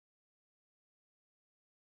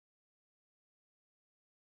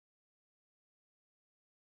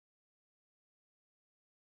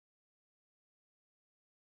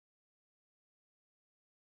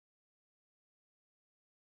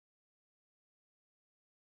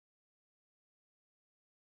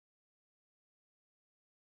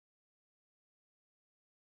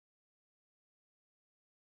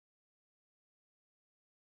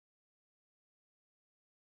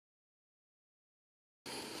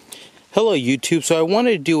Hello YouTube, so I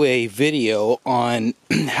wanted to do a video on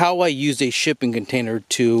how I used a shipping container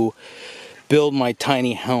to build my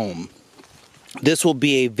tiny home. This will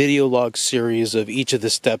be a video log series of each of the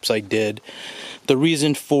steps I did. The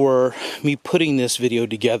reason for me putting this video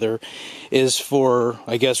together is for,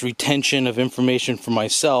 I guess, retention of information for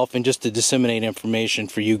myself and just to disseminate information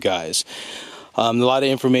for you guys. A lot of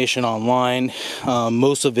information online.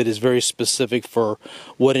 Most of it is very specific for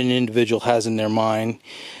what an individual has in their mind.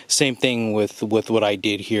 Same thing with what I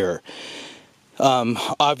did here.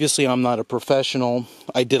 Obviously, I'm not a professional.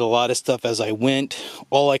 I did a lot of stuff as I went.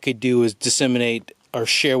 All I could do is disseminate or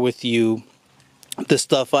share with you the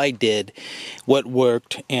stuff I did, what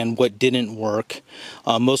worked and what didn't work.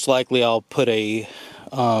 Most likely I'll put a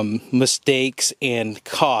mistakes and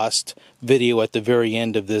cost video at the very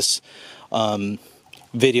end of this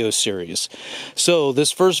video series. So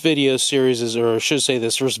this first video series is, or I should say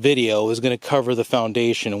this first video is going to cover the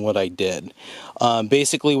foundation and what I did.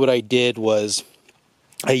 Basically what I did was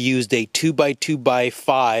I used a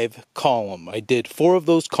 2x2x5 column. I did 4 of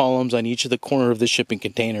those columns on each of the corner of the shipping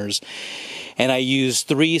containers, and I used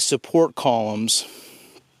 3 support columns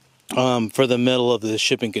for the middle of the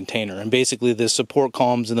shipping container. And basically the support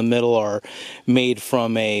columns in the middle are made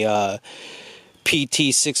from a PT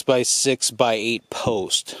 6x6x8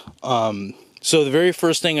 post. So the very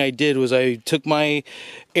first thing I did was I took my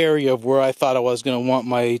area of where I thought I was going to want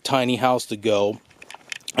my tiny house to go,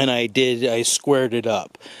 and I squared it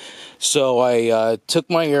up. So I took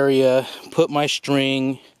my area, put my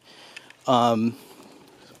string,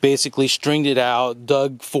 basically stringed it out,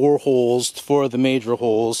 dug 4 holes, 4 of the major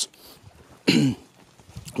holes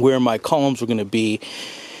where my columns were going to be,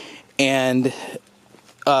 and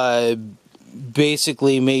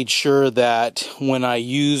basically made sure that when I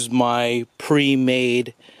used my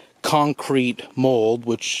pre-made concrete mold,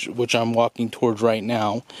 which I'm walking towards right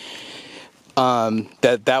now,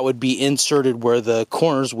 that would be inserted where the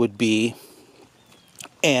corners would be,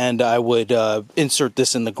 and I would insert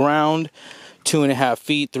this in the ground, 2.5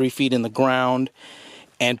 feet, 3 feet in the ground,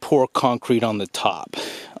 and pour concrete on the top.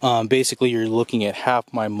 Basically you're looking at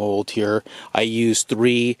half my mold here. I used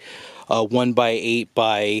 3 1x8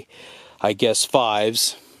 by I guess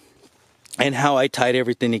 5s, and how I tied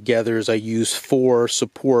everything together is I used 4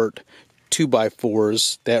 support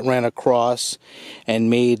 2x4s that ran across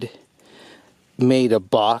and made a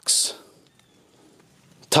box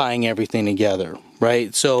tying everything together,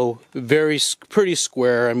 right? So pretty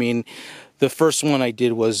square. I mean, the first one I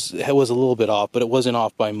did was a little bit off, but it wasn't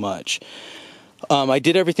off by much. I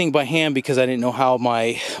did everything by hand because I didn't know how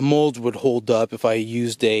my molds would hold up if I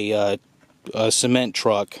used a cement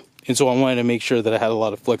truck. And so I wanted to make sure that I had a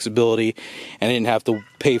lot of flexibility and I didn't have to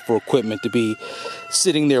pay for equipment to be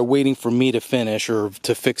sitting there waiting for me to finish or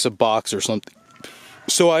to fix a box or something.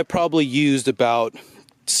 So I probably used about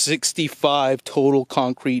 65 total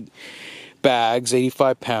concrete bags,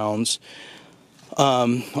 85 pounds.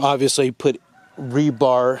 Obviously put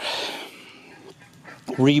rebar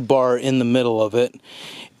in the middle of it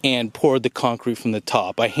and poured the concrete from the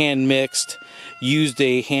top. I hand mixed, used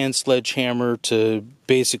a hand sledgehammer to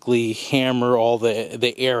basically hammer all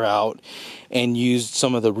the air out, and used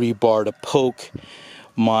some of the rebar to poke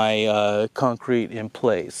my concrete in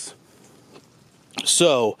place.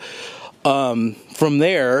 So from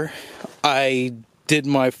there I did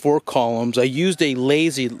my 4 columns. I used a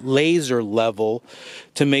laser level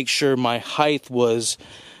to make sure my height was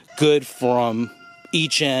good from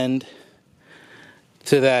each end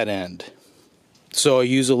to that end. So I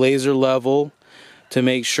use a laser level to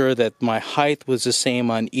make sure that my height was the same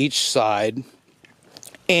on each side,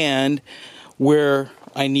 and where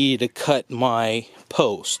I needed to cut my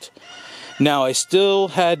post. Now I still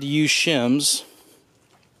had to use shims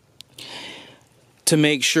to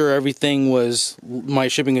make sure everything was, my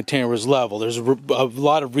shipping container was level. There's a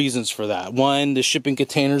lot of reasons for that. One, the shipping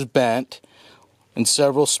container's bent in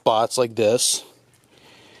several spots like this.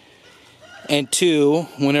 And 2,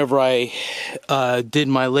 whenever I did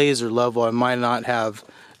my laser level, I might not have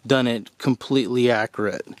done it completely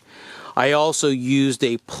accurate. I also used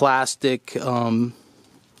a plastic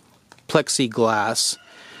plexiglass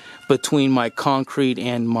between my concrete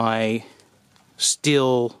and my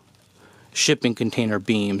steel shipping container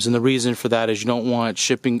beams, and the reason for that is you don't want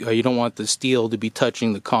the steel to be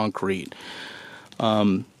touching the concrete.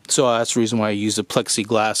 So that's the reason why I used the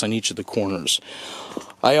plexiglass on each of the corners.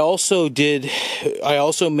 I also made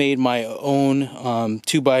my own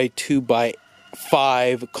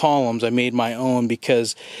 2x2x5 columns. I made my own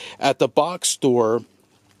because at the box store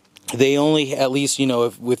they only, at least,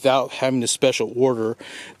 without having a special order,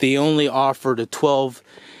 they only offered a 12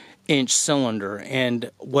 inch cylinder, and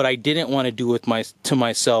what I didn't want to do with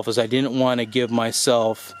myself is I wanted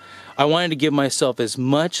to give myself as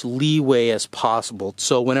much leeway as possible.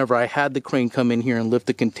 So whenever I had the crane come in here and lift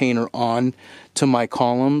the container on to my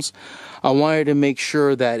columns, I wanted to make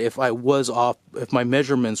sure that if I was off, if my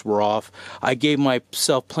measurements were off, I gave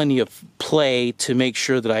myself plenty of play to make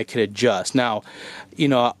sure that I could adjust. Now, you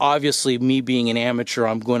know, obviously me being an amateur,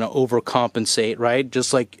 I'm going to overcompensate, right?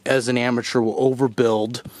 Just like as an amateur will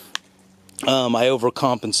overbuild, I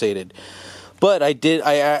overcompensated. But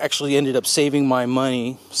I actually ended up saving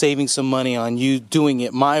some money on doing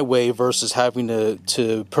it my way versus having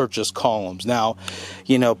to purchase columns. Now,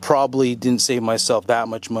 you know, probably didn't save myself that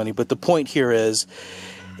much money, but the point here is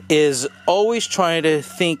always trying to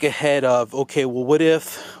think ahead of, okay, well, what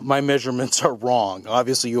if my measurements are wrong?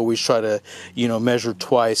 Obviously, you always try to, you know, measure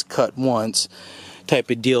twice, cut once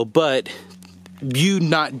type of deal, but you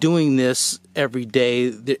not doing this every day,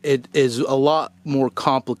 it is a lot more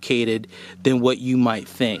complicated than what you might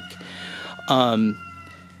think.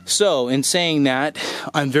 So in saying that,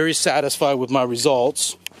 I'm very satisfied with my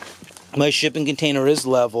results. My shipping container is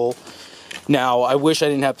level. Now, I wish I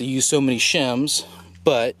didn't have to use so many shims,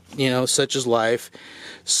 but, you know, such is life.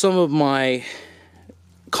 Some of my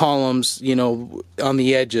columns, you know, on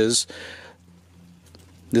the edges,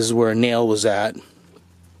 this is where a nail was at,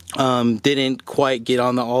 didn't quite get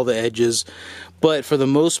on all the edges, but for the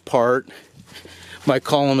most part my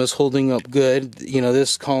column is holding up good. You know,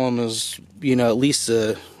 this column is, you know, at least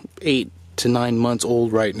 8 to 9 months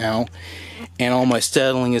old right now, and all my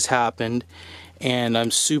settling has happened, and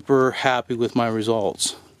I'm super happy with my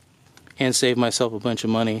results and saved myself a bunch of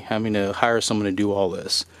money having to hire someone to do all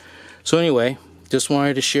this. So anyway, just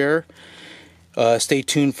wanted to share. Stay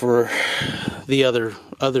tuned for the other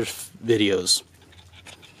videos.